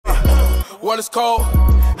Well, it's cold,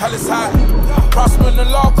 hell is hot. Prosper in the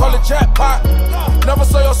law, call it jackpot. Never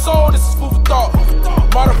sell your soul, this is food for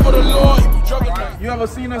thought. Martyr for the Lord, he be juggling. You ever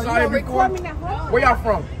seen us out here before? Where y'all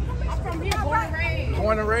from? I'm from here, born and raised.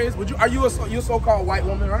 Born and raised? Are you a so-called white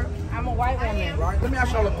woman, right? I'm a white woman. Right. Let me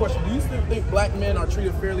ask y'all a question. Do you still think black men are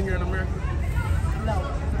treated fairly here in America? No.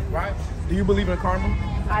 Right? Do you believe in karma?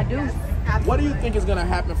 I do. What do you think is going to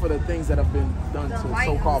happen for the things that have been done to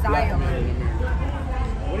so-called black men in America?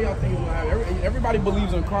 What do y'all think is going to happen? Everybody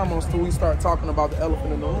believes in karma until we start talking about the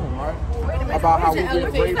elephant in the room, right? About how we get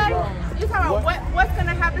raped. You talking about what's going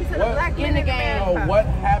to happen to the black men in America? No, what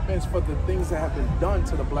happens for the things that have been done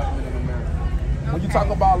to the black men in America? Okay. When you talk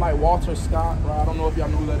about like Walter Scott, right? I don't know if y'all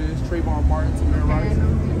know who that is. Trayvon Martin, Tamir Rice,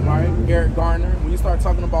 right? Eric Garner. When you start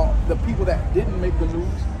talking about the people that didn't make the news.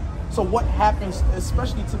 So what happens,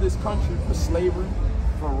 especially to this country, for slavery,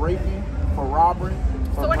 for raping, for robbery,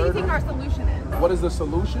 for So what murder? Do you think our solution is? What is the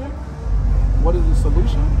solution? What is the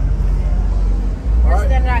solution? We're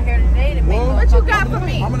standing out here today to make what you got for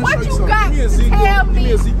me? What you got to tell me? Give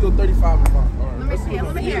me Ezekiel 35 and 5. All right, let me see.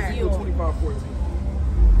 Let me hear. Ezekiel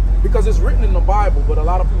 25:14. Because it's written in the Bible, but a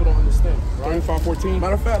lot of people don't understand. Right? 35:14.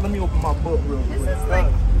 Matter of fact, let me open my book real quick. This is like,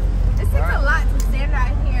 it takes a lot to stand out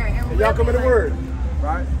here and really, y'all come in the word.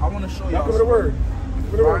 Right? I want to show y'all. Come in the word.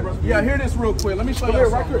 Right? Yeah, hear this real quick. Let me show you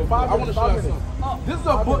something. I want to show you something. This is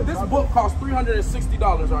a book. This book costs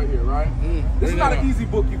 $360 right here, right? This is not an easy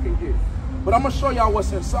book you can get. But I'm gonna show y'all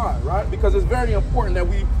what's inside, right? Because it's very important that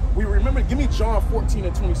we remember. Give me John 14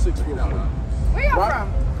 and 26 real quick. Where y'all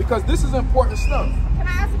from? Because this is important stuff. Can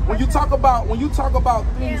I ask a question? When you talk about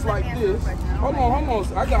things like this, hold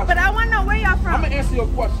on, I got you. But I want to know where y'all from. I'm gonna answer your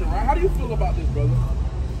question, right? How do you feel about this, brother?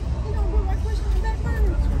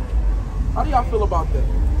 How do y'all feel about that?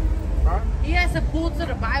 Right? He has to pull to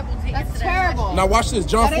the Bible. That's terrible. Now watch this.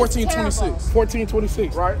 John 14:26.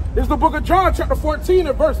 14:26. Right? This is the book of John, chapter 14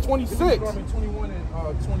 and verse 26. 21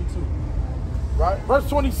 and 22. Right? Verse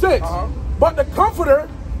 26. But the Comforter,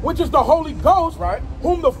 which is the Holy Ghost, right,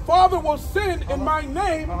 whom the Father will send in my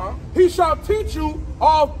name, he shall teach you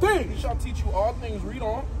all things. He shall teach you all things. Read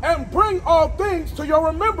on. And bring all things to your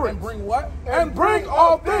remembrance. And bring what? And bring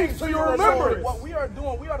all things to your remembrance. What we are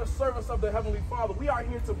doing, we are the servants of the Heavenly Father. We are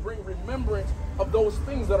here to bring remembrance of those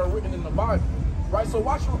things that are written in the Bible. Right? So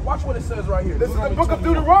watch what it says right here. This is the book of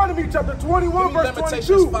Deuteronomy, chapter 21, verse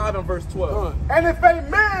 22. 5 and verse 12. And if a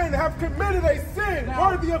man have committed a sin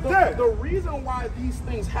worthy of death. The reason why these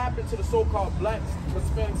things happen to the so-called blacks,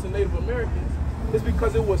 Hispanics, and Native Americans is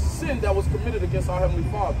because it was sin that was committed against our Heavenly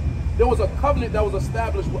Father. There was a covenant that was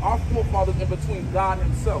established with our forefathers in between God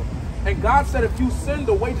himself. And God said if you sin,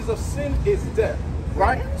 the wages of sin is death.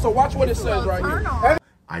 Right? So watch what it says right here.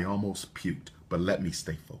 I almost puked, but let me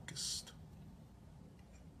stay focused.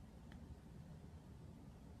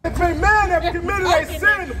 If a man have committed a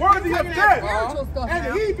sin worthy of death,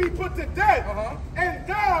 and he be put to death, and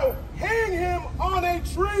thou hang him on a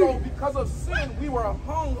tree. So because of sin, we were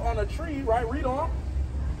hung on a tree, right? Read on.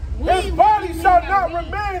 His body shall not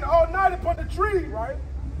remain all night upon the tree, right?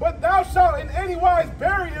 But thou shalt in any wise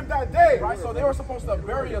bury him that day. Right, so they were supposed to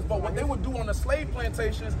bury us, but what they would do on the slave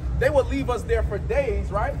plantations, they would leave us there for days,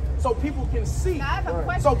 right? So people can see. Now, I have a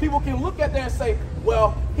question. So people can look at that and say,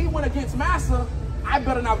 well, he went against Massa, I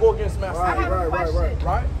better not go against Massa. I have a question.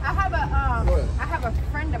 Right? I have a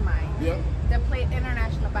friend of mine that played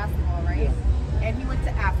international basketball, right? And he went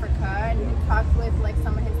to Africa and he talked with like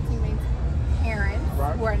some of his teammates' parents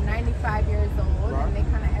who are 95 years old, and they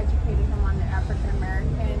kind of educated him on the African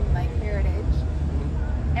American like heritage.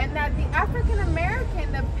 And that the African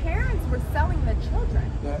American, the parents were selling the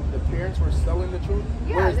children. The parents were selling the children?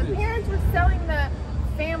 Yeah, the parents were selling the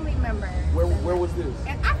family members. Where was this?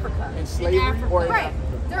 In Africa. In slavery? In Africa. Or in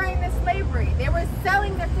Africa? During the slavery. They were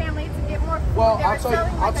selling their family to get more food. Well, they were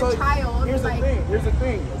selling like a child. Here's the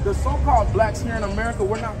thing. The so-called blacks here in America,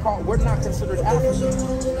 we're not considered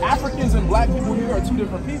Africans. Africans and black people here are two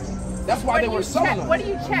different people. That's why they were selling us. What do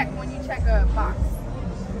you check when you check a box?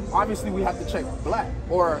 Obviously, we have to check black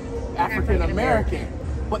or African American.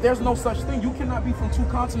 But there's no such thing. You cannot be from two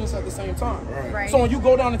continents at the same time. Right. So when you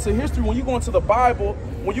go down into history, when you go into the Bible,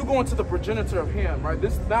 when you go into the progenitor of Ham, right?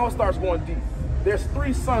 Now it starts going deep. There's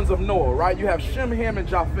 3 sons of Noah, right? You have Shem, Ham, and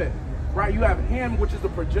Japheth, right? You have Ham, which is the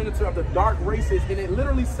progenitor of the dark races, and it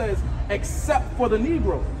literally says, except for the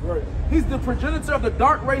Negroes. Right. He's the progenitor of the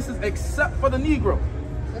dark races, except for the Negroes.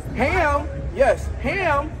 Ham, yes,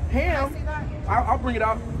 Ham, I'll bring it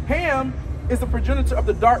out. Ham is the progenitor of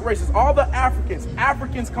the dark races. All the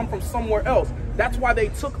Africans come from somewhere else. That's why they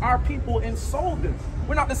took our people and sold them.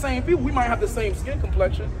 We're not the same people. We might have the same skin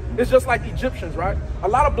complexion. It's just like Egyptians, right? A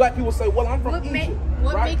lot of black people say, well, I'm from Egypt.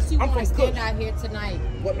 What right? makes you want to stand out here tonight?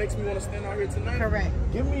 What makes me want to stand out here tonight? Correct.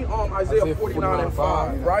 Give me Isaiah 49 and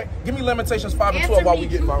 5, right? Give me Lamentations 5 and 12 while we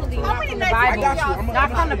get Bible. How many nights I got you.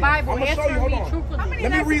 Not from the Bible. I'm going to show you. Hold on.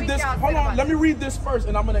 Let me read this. Hold on. Let me read this first,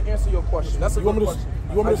 and I'm going to answer your question. That's a good question.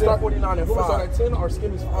 You want me to start 49 and 5? You want to start at 10 or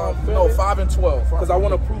skip me? No, 5 and 12, because I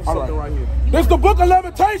want to prove something right here. This is the book of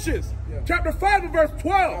Lamentations, chapter 5 and verse 12.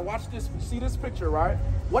 Now watch this. See this picture, right?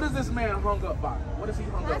 What is this man hung up by? What is he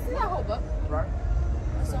hung up by? That's the whole book. Right?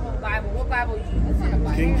 That's the whole Bible. What Bible is this? It's not a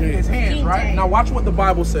Bible. King James. His hands, right? Now watch what the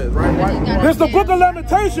Bible says, right? This is the book of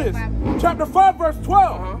Lamentations, chapter 5, verse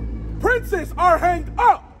 12. Princes are hanged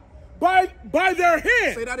up by their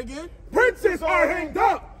hands. Say that again. Princes are hanged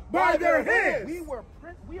up by their hands.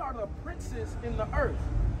 We are the princes in the earth.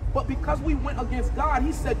 But because we went against God,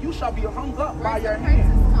 he said, you shall be hung up by your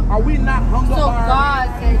hands. Are we not hung up by our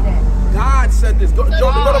hands? So God said that. God said this. Go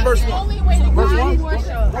to verse 1. The only way to God is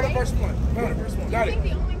worship. Go to verse 1. Go to verse 1. Got it. You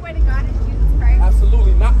think the only way to God is Jesus Christ?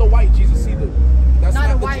 Absolutely. Not the white Jesus either. That's not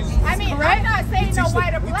not a the white Jesus. I mean, I'm not saying no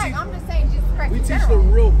white or black. I'm just saying Jesus Christ. We teach the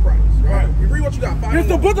real Christ, right? You read what you got. It's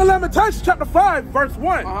the book of Lamentations, chapter 5, verse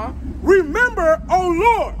 1. Remember, O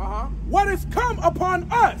Lord, what is come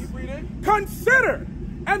upon us. Consider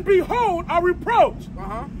and behold our reproach.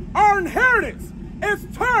 Our inheritance is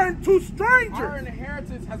turned to strangers. Our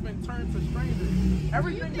inheritance has been turned to strangers.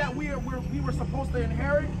 Everything that we were supposed to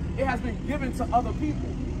inherit, it has been given to other people.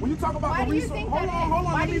 When you talk about the resource, hold on,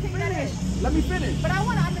 let me finish. But I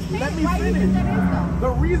want to understand. Let me finish.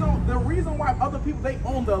 The reason why other people, they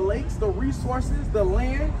own the lakes, the resources, the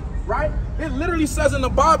land, right? It literally says in the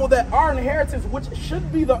Bible that our inheritance, which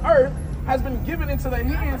should be the earth, has been given into the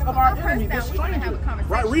hands of our enemy, the stranger.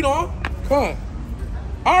 Right? Read on. Come on.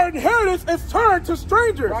 Our inheritance is turned to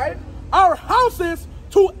strangers. Right? Our houses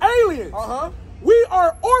to aliens. We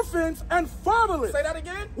are orphans and fatherless. Say that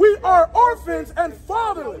again. We are orphans and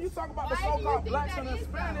fatherless. When you talk about the so-called blacks and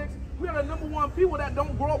Hispanics, we are the #1 people that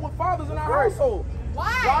don't grow up with fathers in our household.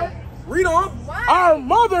 Why? Right? Read on. Why? Our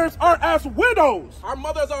mothers are as widows. Our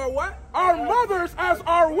mothers are what? Our mothers as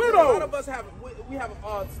our widows. A lot of us have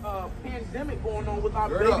a pandemic going on with our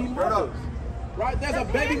baby mothers. Right? There's a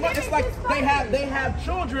baby mother. It's like they have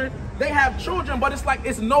children. They have children, but it's like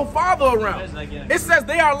it's no father around. It says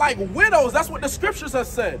they are like widows. That's what the scriptures have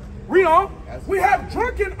said. Read on. We have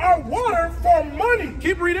drunken our water for money.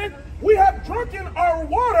 Keep reading. We have drunken our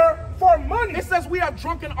water for money. It says we have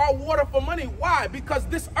drunken our water for money. Why? Because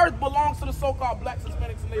this earth belongs to the so-called blacks,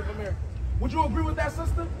 Hispanics, and Native Americans. Would you agree with that,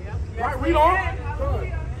 sister? Yeah. Right, read on.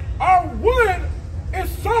 Our wood is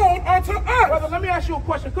sold unto us. Brother, let me ask you a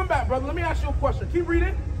question. Come back, brother. Let me ask you a question. Keep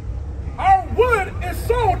reading. Our wood is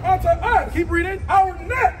sold unto us. Keep reading. Our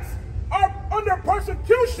necks are under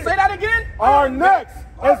persecution. Say that again. Our necks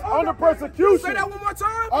is under persecution. Say that one more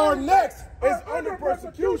time. Our necks is under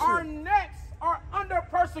persecution. Our necks are under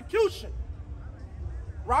persecution.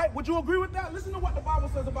 Right? Would you agree with that? Listen to what the Bible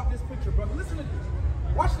says about this picture, brother. Listen to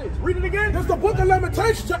this. Watch this. Read it again. This is the book of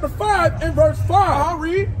Lamentations, chapter 5 and verse 5.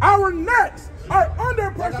 Read. Our necks are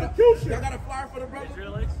under persecution. Y'all got a flyer for the brother?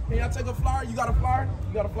 Israelites? Can y'all take a flyer? You got a flyer?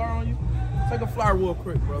 You got a flyer on you? Take a flyer real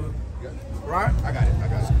quick, brother. Right? I got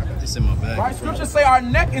it. This in my bag. Right? Scriptures say our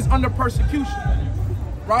neck is under persecution.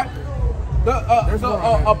 Right?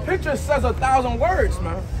 A picture says 1,000 words,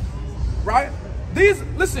 man. Right?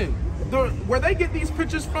 Listen, where they get these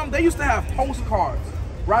pictures from, they used to have postcards.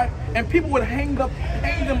 Right? And people would hang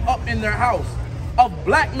them up in their house of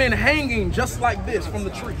black men hanging just like this from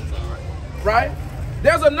the tree. Right?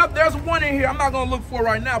 There's one in here, I'm not going to look for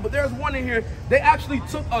right now, but there's one in here. They actually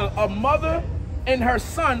took a mother and her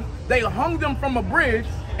son, they hung them from a bridge,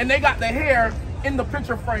 and they got the hair in the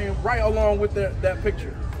picture frame right along with that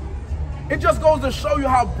picture. It just goes to show you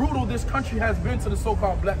how brutal this country has been to the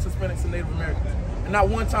so-called blacks, Hispanics, and Native Americans. And not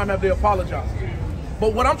one time have they apologized.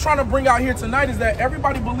 But what I'm trying to bring out here tonight is that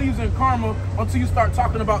everybody believes in karma until you start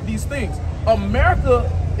talking about these things. America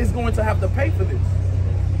is going to have to pay for this.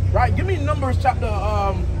 Right? Give me Numbers chapter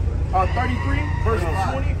 33, verse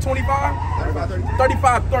 25.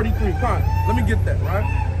 35, 33. Come on. Let me get that,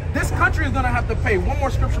 right? This country is going to have to pay. One more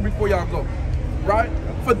scripture before y'all go. Right?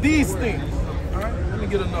 For these things. All right? Let me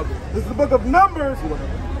get another. This is the book of Numbers.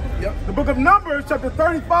 Yep. The book of Numbers, chapter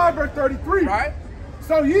 35, verse 33. Right?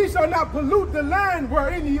 So ye shall not pollute the land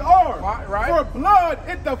wherein ye are. Right. For blood,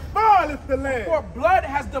 it defileth the land. For blood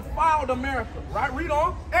has defiled America. Right? Read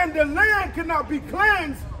on. And the land cannot be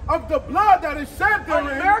cleansed of the blood that is shed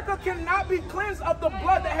therein. America cannot be cleansed of the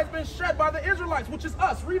blood that has been shed by the Israelites, which is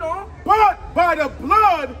us. Read on. But by the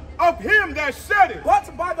blood of him that shed it.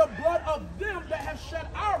 But by the blood of them that have shed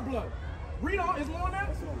our blood. Read on. Is more on that?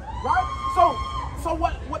 Right? So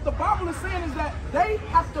what the Bible is saying is that they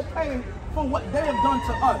have to pay for what they have done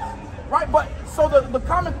to us. Right? But so the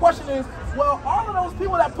common question is, well, all of those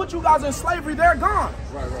people that put you guys in slavery, they're gone.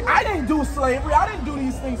 Right. I didn't do slavery. I didn't do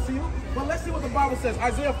these things to you. But let's see what the Bible says.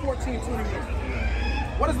 Isaiah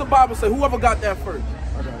 14:21. What does the Bible say? Whoever got that first.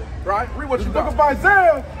 I got it. Right? Read what you got. The book of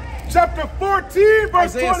Isaiah, chapter 14,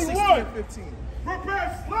 verse Isaiah 21. 16 and 15.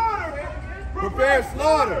 Prepare slaughter. Prepare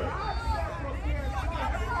slaughter.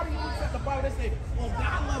 Everybody looks at the Bible, they say, well,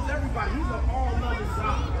 God loves everybody. He's an all-loving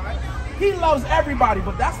God, right? He loves everybody,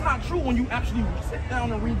 but that's not true when you actually sit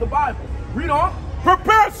down and read the Bible. Read on.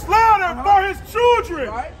 Prepare slaughter for his children,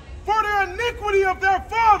 right? For the iniquity of their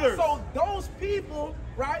fathers. So those people,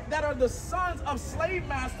 right, that are the sons of slave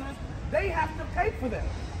masters, they have to pay for them.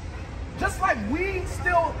 Just like we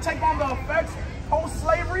still take on the effects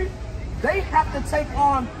post-slavery, they have to take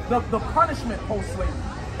on the punishment post-slavery.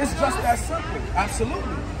 It's just that simple.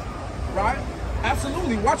 Absolutely. Right?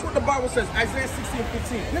 Absolutely. Watch what the Bible says. Isaiah 16 and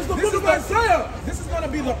 15. This is the book of Isaiah. This is going to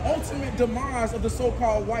be the ultimate demise of the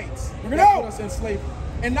so-called whites that put us in slavery.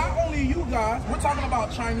 And not only you guys, we're talking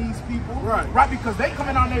about Chinese people, right? Because they come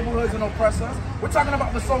in our neighborhoods and oppress us. We're talking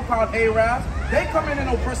about the so-called Arabs. They come in and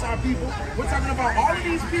oppress our people. We're talking about all of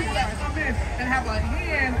these people that come in and have a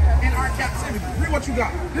hand in our captivity. Read what you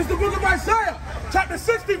got. This is the book of Isaiah, chapter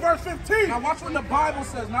 60, verse 15. Now watch what the Bible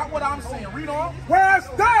says, not what I'm saying. Read on. Whereas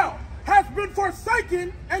thou hast been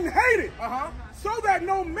forsaken and hated, so that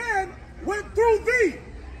no man went through thee,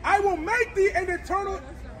 I will make thee an eternal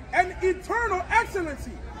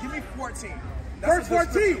excellency. Give me 14. Verse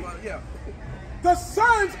 14. Yeah. The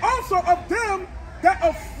sons also of them that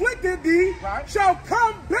afflicted thee shall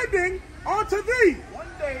come bending unto thee. One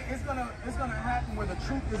day it's gonna happen where the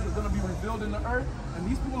truth is gonna be revealed in the earth, and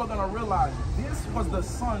these people are gonna realize this was the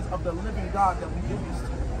sons of the living God that we witnessed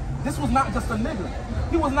to. This was not just a nigger.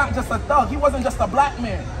 He was not just a thug. He wasn't just a black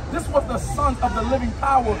man. This was the sons of the living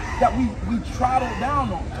power that we trodden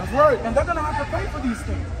down on. That's right. And they're gonna have to pay for these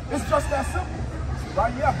things. It's just that simple.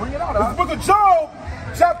 Right? Yeah, bring it out. It's the book of Job,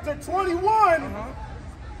 chapter 21,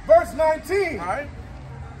 verse 19. All right.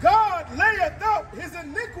 God layeth up his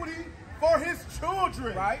iniquity for his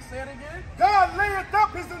children. Right? Say it again. God layeth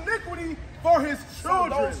up his iniquity for his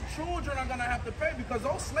children. So those children are gonna have to pay because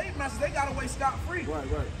those slave masters, they got away scot-free.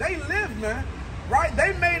 Right. They lived, man. Right?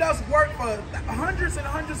 They made us work for hundreds and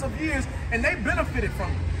hundreds of years, and they benefited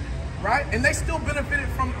from it. Right? And they still benefit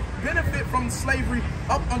from slavery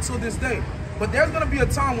up until this day. But there's going to be a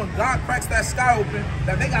time when God cracks that sky open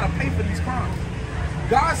that they got to pay for these crimes.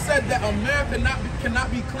 God said that America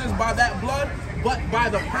cannot be cleansed by that blood, but by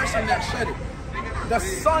the person that shed it. The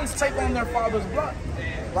sons take on their father's blood.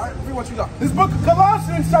 Right? Read what you got. This book of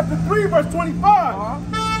Colossians chapter 3 verse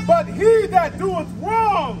 25. But he that doeth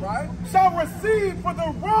wrong shall receive for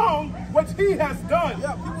the wrong which he has done.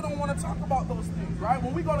 Yeah, people don't want to talk about those things, right?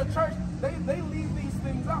 When we go to church, they leave these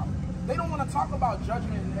things out. They don't want to talk about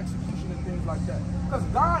judgment and execution and things like that. Because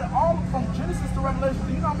God, all from Genesis to Revelation,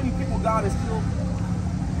 do you know how many people God has killed?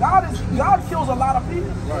 God kills a lot of people.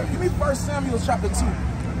 Right. Give me 1 Samuel chapter 2.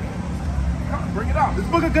 Bring it out. This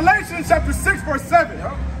book of Galatians chapter 6 verse 7.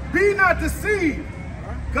 Be not deceived.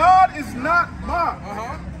 God is not mocked.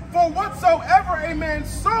 For whatsoever a man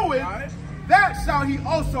soweth, that shall he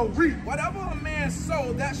also reap. Whatever a man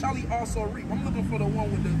sowed, that shall he also reap. I'm looking for the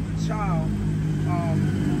one with the child.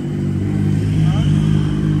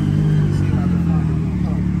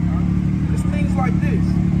 It's things like this.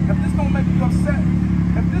 If this don't make you upset,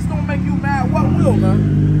 if this don't make you mad, what will,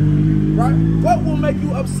 man? Right? What will make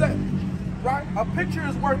you upset? Right? A picture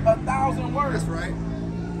is worth 1,000 words. That's right.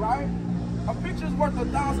 Right? A picture is worth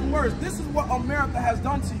 1,000 words. This is what America has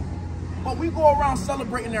done to you. But we go around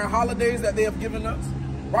celebrating their holidays that they have given us.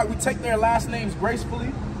 Right? We take their last names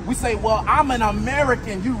gracefully. We say, well, I'm an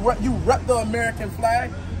American. You rep the American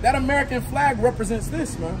flag. That American flag represents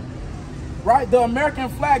this, man. Right? The American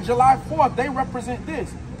flag, July 4th, they represent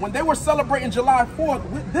this. When they were celebrating July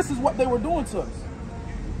 4th, this is what they were doing to us.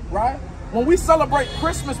 Right? When we celebrate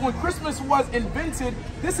Christmas, when Christmas was invented,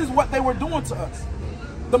 this is what they were doing to us.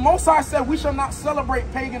 The Most High said we shall not celebrate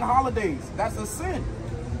pagan holidays. That's a sin.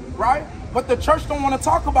 Right? But the church don't want to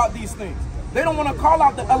talk about these things. They don't want to call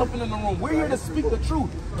out the elephant in the room. We're here to speak the truth.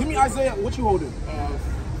 Give me Isaiah. What you holding?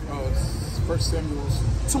 1 Samuel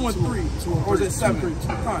 2 and 3. Or is it 7?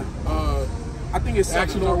 I think it's 7.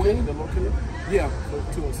 Actually, Yeah.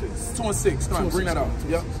 2 and 6. 2 and 6. Come on, bring that out.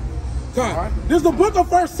 Yep. God. Right. This is the book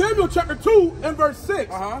of 1 Samuel chapter 2 and verse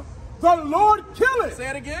 6. The Lord killeth. Say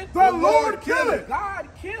it again. The Lord killeth. God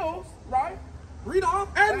kills, right? Read on.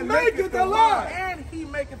 And maketh alive. And he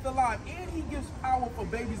maketh alive. And he gives power for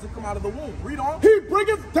babies to come out of the womb. Read on. He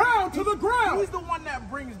bringeth down to the ground. He's the one that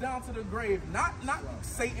brings down to the grave, not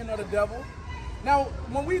Satan or the devil. Now,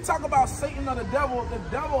 when we talk about Satan or the devil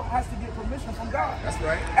has to get permission from God. That's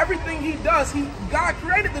right. Everything he does, God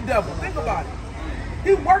created the devil. Think about it.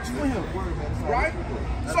 He works for him, right?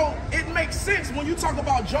 So it makes sense when you talk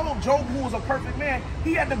about Job, who was a perfect man,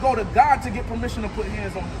 he had to go to God to get permission to put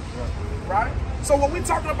hands on him, right? So what we're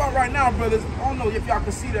talking about right now, brothers, I don't know if y'all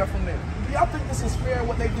can see that from there. Do y'all think this is fair,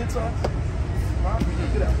 what they did to us? Right?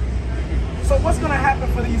 Look at that. So what's going to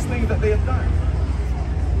happen for these things that they have done?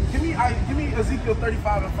 Give me Ezekiel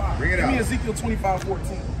 35 and 5. Bring it out. Give me Ezekiel 25,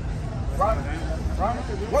 14. Right?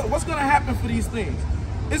 What's going to happen for these things?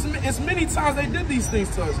 It's many times they did these things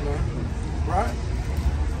to us, man. Right?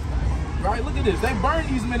 Right? Look at this. They burned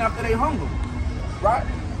these men after they hung them. Right?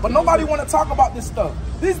 But nobody want to talk about this stuff.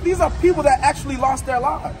 These are people that actually lost their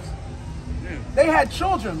lives. They had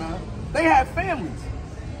children, man. They had families.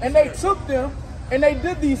 And they took them and they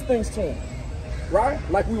did these things to them. Right?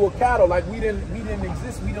 Like we were cattle, like we didn't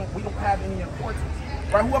exist, we don't have any importance.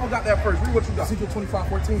 Right? Whoever got that first, read what you got. Ezekiel 25,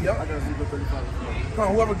 14. Yep. I got Ezekiel 35. Come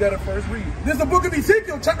on, whoever got it first, read. This is the book of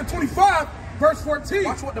Ezekiel, chapter 25, verse 14.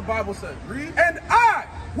 Watch what the Bible says. Read. And I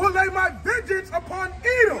will lay my vengeance upon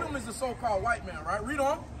Edom. Edom is the so-called white man, right? Read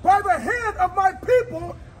on. By the hand of my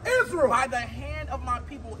people, Israel. By the hand of my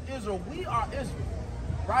people, Israel. We are Israel,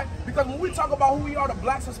 right? Because when we talk about who we are, the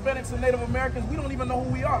blacks, Hispanics, and Native Americans, we don't even know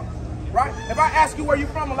who we are. Right? If I ask you where you're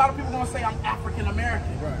from, a lot of people are going to say I'm African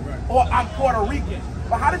American, or I'm Puerto Rican.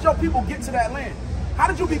 But how did your people get to that land? How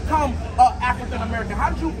did you become African American? How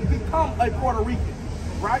did you become a Puerto Rican?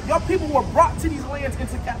 Right? Your people were brought to these lands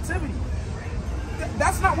into captivity.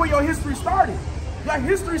 That's not where your history started. Your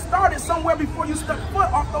history started somewhere before you stepped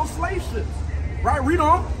foot off those slave ships. Right? Read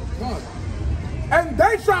on. And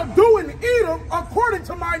they shall do in Edom according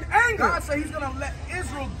to mine anger. God said he's going to let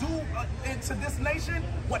Israel do into this nation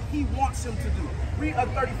what he wants him to do. Read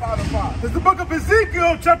 35 and 5. This is the book of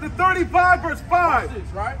Ezekiel, chapter 35, verse 5. This,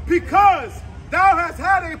 right? Because thou hast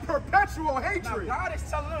had a perpetual hatred. Now God is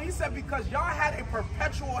telling them, he said, because y'all had a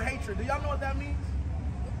perpetual hatred. Do y'all know what that means?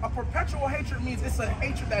 A perpetual hatred means it's a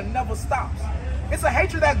hatred that never stops. It's a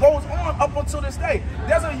hatred that goes on up until this day.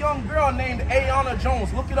 There's a young girl named Ayana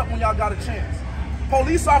Jones. Look it up when y'all got a chance.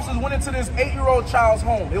 Police officers went into this 8-year-old child's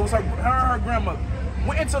home. It was her and her grandmother.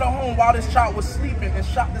 Went into the home while this child was sleeping and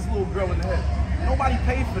shot this little girl in the head. Nobody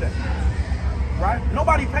paid for that. Right?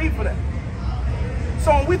 Nobody paid for that.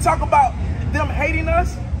 So when we talk about them hating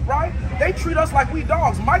us, right? They treat us like we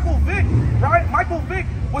dogs. Michael Vick, right? Michael Vick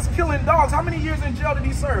was killing dogs. How many years in jail did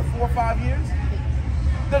he serve? 4 or 5 years?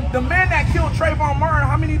 The man that killed Trayvon Martin,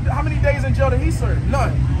 how many days in jail did he serve?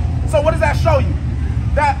 None. So what does that show you?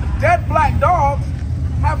 That dead black dogs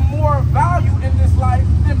have more value in this life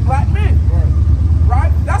than black men.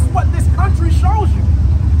 Right? That's what this country shows you.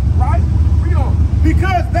 Right? Read on.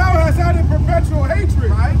 Because thou hast had a perpetual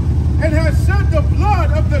hatred. Right? And hast shed the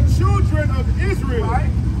blood of the children of Israel. Right?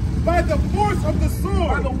 By the force of the sword.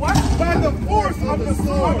 By the what? By the force of the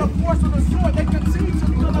sword. By the force of the sword. They continue to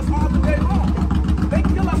kill us all the day long. They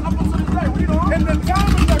kill us up until this day. Read on. In the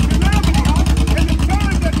time of the calamity, in the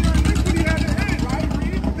time that your iniquity had an end. Right?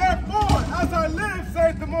 Read. Therefore, as I live,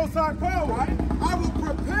 saith the Most High God, right? I will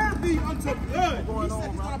prepare thee unto blood. He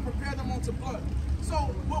said he's going to prepare them unto blood.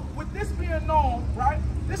 So, with this being known, right,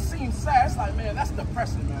 this seems sad. It's like, man, that's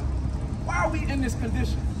depressing, man. Why are we in this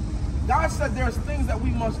condition? God said there's things that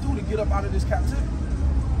we must do to get up out of this captivity,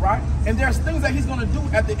 right? And there's things that he's going to do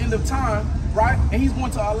at the end of time, right? And he's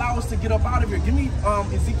going to allow us to get up out of here. Give me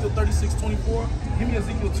Ezekiel 36, 24. Give me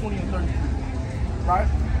Ezekiel 20 and 33, right?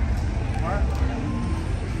 All right?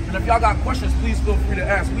 And if y'all got questions, please feel free to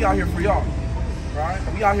ask. We out here for y'all, right?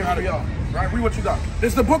 We out here for y'all, right? Read what you got.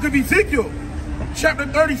 This is the book of Ezekiel, chapter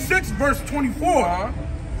 36, verse 24.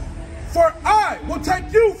 For I will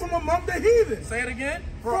take you from among the heathen. Say it again.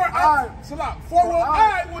 For I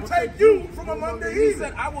will take you from among the heathen. He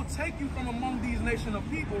said, I will take you from among these nation of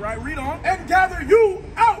people, right? Read on. And gather you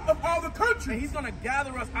out of all the countries. And he's going to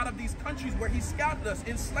gather us out of these countries where he scattered us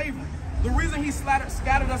in slavery. The reason he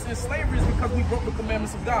scattered us in slavery is because we broke the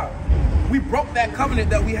commandments of God. We broke that covenant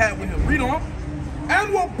that we had with him. Read on.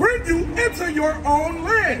 And will bring you into your own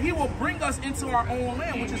land. And he will bring us into our own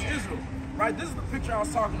land, which is Israel. Right? This is the picture I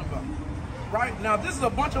was talking about. Right? Now, this is a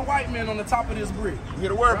bunch of white men on the top of this bridge. You hear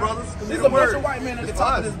the word, brothers? This is a bunch of white men at the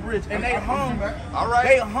top of this bridge. And they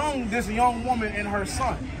hung this young woman and her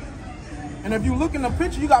son. And if you look in the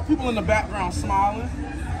picture, you got people in the background smiling.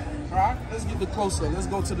 All right, let's get the closer. Let's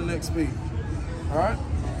go to the next page. All right.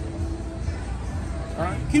 All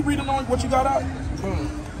right, keep reading on what you got out.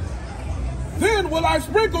 Then will I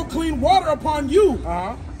sprinkle clean water upon you,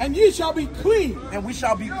 and ye shall be clean. And we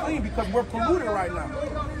shall be clean because we're polluted right now.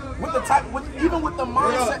 With the even with the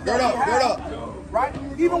mindset that we have, right?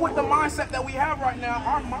 Even with the mindset that we have right now,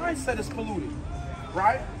 our mindset is polluted,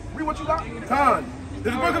 right? Read what you got.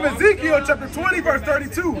 This book of Ezekiel, chapter 20, verse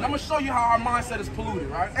 32. And I'm going to show you how our mindset is polluted,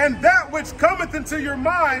 right? And that which cometh into your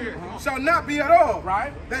mind shall not be at all.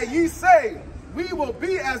 Right. That ye say, we will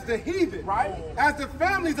be as the heathen. Right. As the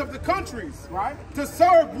families of the countries. Right. To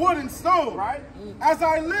serve wood and stone. Right. As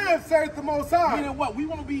I live, saith the Most High. Meaning what? We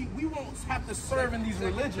won't have to serve in these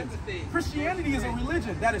religions. Christianity is a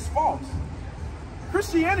religion that is false.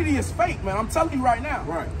 Christianity is fake, man. I'm telling you right now.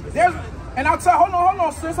 Right. And I'll tell, hold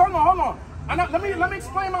on, sis, hold on. Let me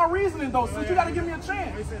explain my reasoning though, sis. You gotta give me a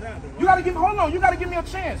chance. You gotta give me a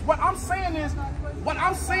chance. What I'm saying is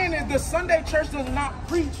the Sunday church does not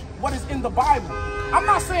preach what is in the Bible. I'm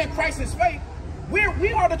not saying Christ is fake.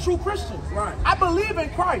 We are the true Christians. Right. I believe in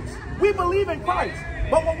Christ. We believe in Christ.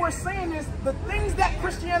 But what we're saying is the things that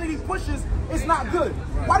Christianity pushes is not good.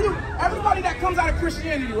 Why do everybody that comes out of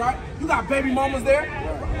Christianity, right? You got baby mamas there.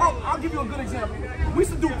 I'll give you a good example. We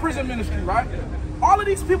used to do prison ministry, right? All of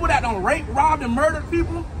these people that don't rape, rob, and murder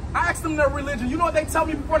people, I asked them their religion. You know what they tell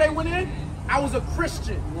me before they went in? I was a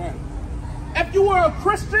Christian. Right. If you were a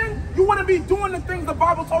Christian, you wouldn't be doing the things the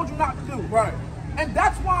Bible told you not to do. Right. And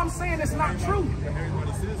that's why I'm saying it's not true.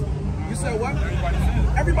 You said what?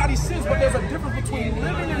 Everybody sins, but there's a difference between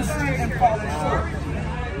living in sin and falling short.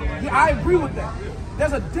 Yeah, I agree with that.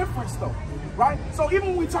 There's a difference though, right? So even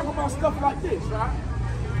when we talk about stuff like this, right?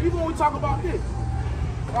 Even when we talk about this,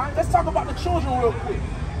 right? Let's talk about the children real quick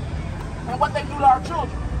and what they do to our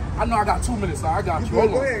children. I know I got 2 minutes, so I got you.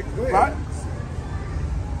 Go ahead. Right?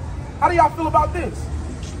 How do y'all feel about this?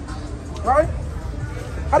 Right?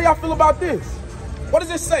 How do y'all feel about this? What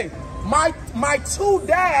does it say? My two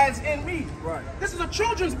dads in me. Right. This is a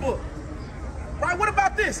children's book. Right? What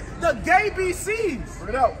about this? The gay BCs. Bring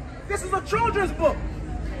it out. This is a children's book.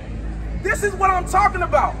 This is what I'm talking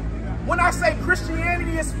about. When I say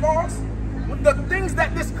Christianity is false, when the things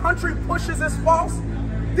that this country pushes is false,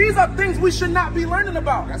 these are things we should not be learning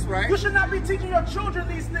about. That's right. You should not be teaching your children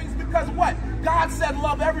these things because what? God said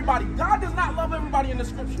love everybody. God does not love everybody in the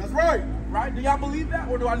scripture. That's right. Right? Do y'all believe that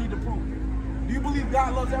or do I need to prove it? Do you believe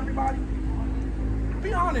God loves everybody?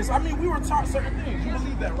 Be honest. I mean, we were taught certain things. You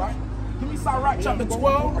believe that, right? Give me Sirach chapter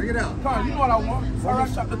 12. Bring it out. Come on, you know what I want. Sirach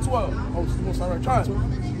chapter 12. Oh, you want Sirach chapter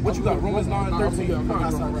 12? What you got? Romans 9, 13. Come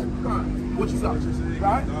on. What you got?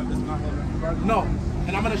 Right? No.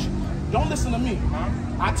 And I'm going to... Don't listen to me.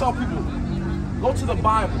 I tell people, go to the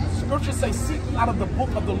Bible. Scripture says, seek out of the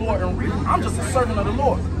book of the Lord and read. I'm just a servant of the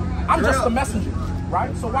Lord. I'm just a messenger.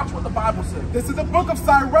 Right? So watch what the Bible says. This is the book of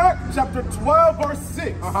Sirach, chapter 12, verse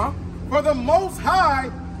 6. For the Most High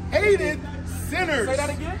hated sinners. Say that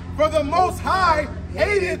again? For the Most High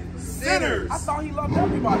hated sinners. I thought he loved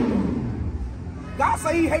everybody. God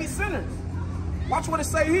say he hates sinners. Watch what it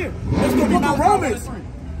say here. This is the book of Romans.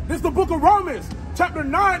 This is the book of Romans, chapter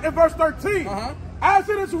 9 and verse 13. As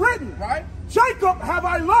it is written, right? Jacob have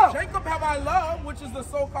I loved. Jacob have I loved, which is the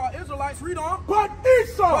so-called Israelites. Read on. But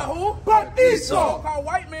Esau. But who? But Esau. So-called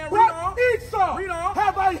white man. Read on. But Esau. Read on.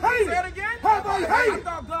 Have I hated. Say it again. Have I hated. I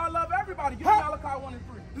thought God loved everybody. Give me Malachi 1 and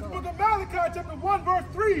 3. This book of Malachi, chapter 1, verse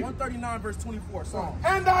 3. 139, verse 24. Song.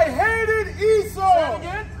 And I hated Esau. Say it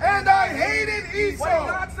again. And I hated Esau. What did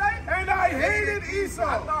God say? And I hated Esau.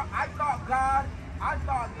 I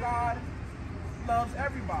thought God loves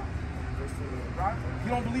everybody. Right?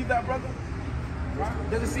 You don't believe that, brother? Right?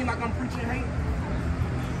 Does it seem like I'm preaching hate?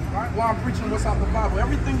 Right? Well, I'm preaching what's out the Bible.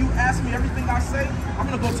 Everything you ask me, everything I say, I'm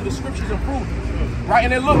going to go to the scriptures and prove it. Right?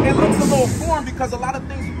 And it looks a little foreign because a lot of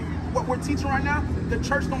things, what we're teaching right now, the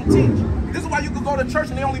church don't teach. This is why you could go to church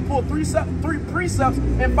and they only pull three precepts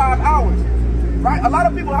in 5 hours. Right? A lot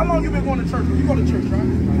of people, how long you been going to church? You go to church, right?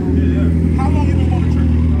 Yeah. How long you been going to church?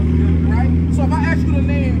 Right? So if I ask you to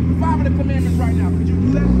name 5 of the commandments right now, could you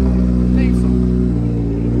do that? Name some.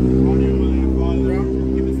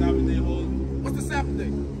 What's the Sabbath day?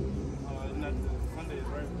 Not Sundays,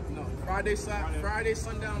 right? No, Friday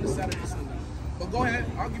sundown to Saturday sundown. But go ahead,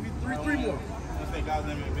 I'll give you three more. Let's say God's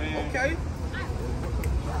name in vain. Okay.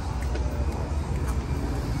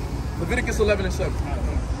 Leviticus 11 and 7. Off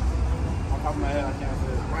the top of my head, I can't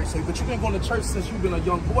say it. Right, so but you've been going to church since you've been a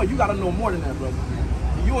young boy. You gotta know more than that, brother.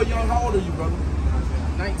 You a young, how old are you, brother?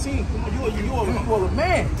 19. Come on, you are a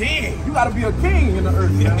man. Damn. You gotta be a king in the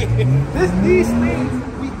earth, man. These things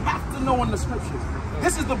we have to know in the scriptures.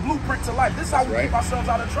 This is the blueprint to life. This is how we keep ourselves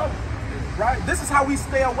out of trouble. Right? This is how we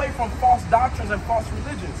stay away from false doctrines and false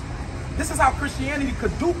religions. This is how Christianity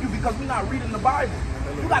could dupe you because we're not reading the Bible.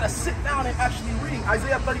 You got to sit down and actually read.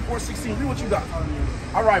 Isaiah 34:16. Read what you got.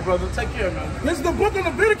 All right, brother. Take care, man. This is the book of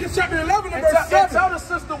Leviticus, chapter 11, and verse 7. And tell the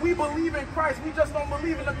sister we believe in Christ. We just don't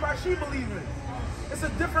believe in the Christ she believes in. It's a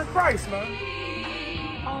different Christ, man.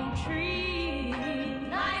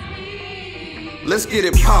 Let's get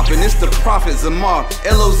it poppin', it's the Prophet Zamar,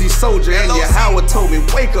 LOZ soldier, and Yahweh told me,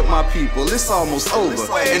 wake up my people, it's almost over.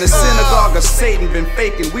 In the synagogue of Satan been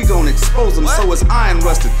faking, we gon' expose them. So is iron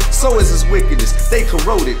rusted, so is his wickedness, they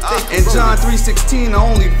corroded. And John 3:16, the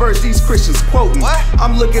only verse these Christians quoting.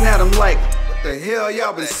 I'm looking at them like, what the hell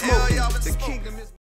y'all been smoking? The kingdom is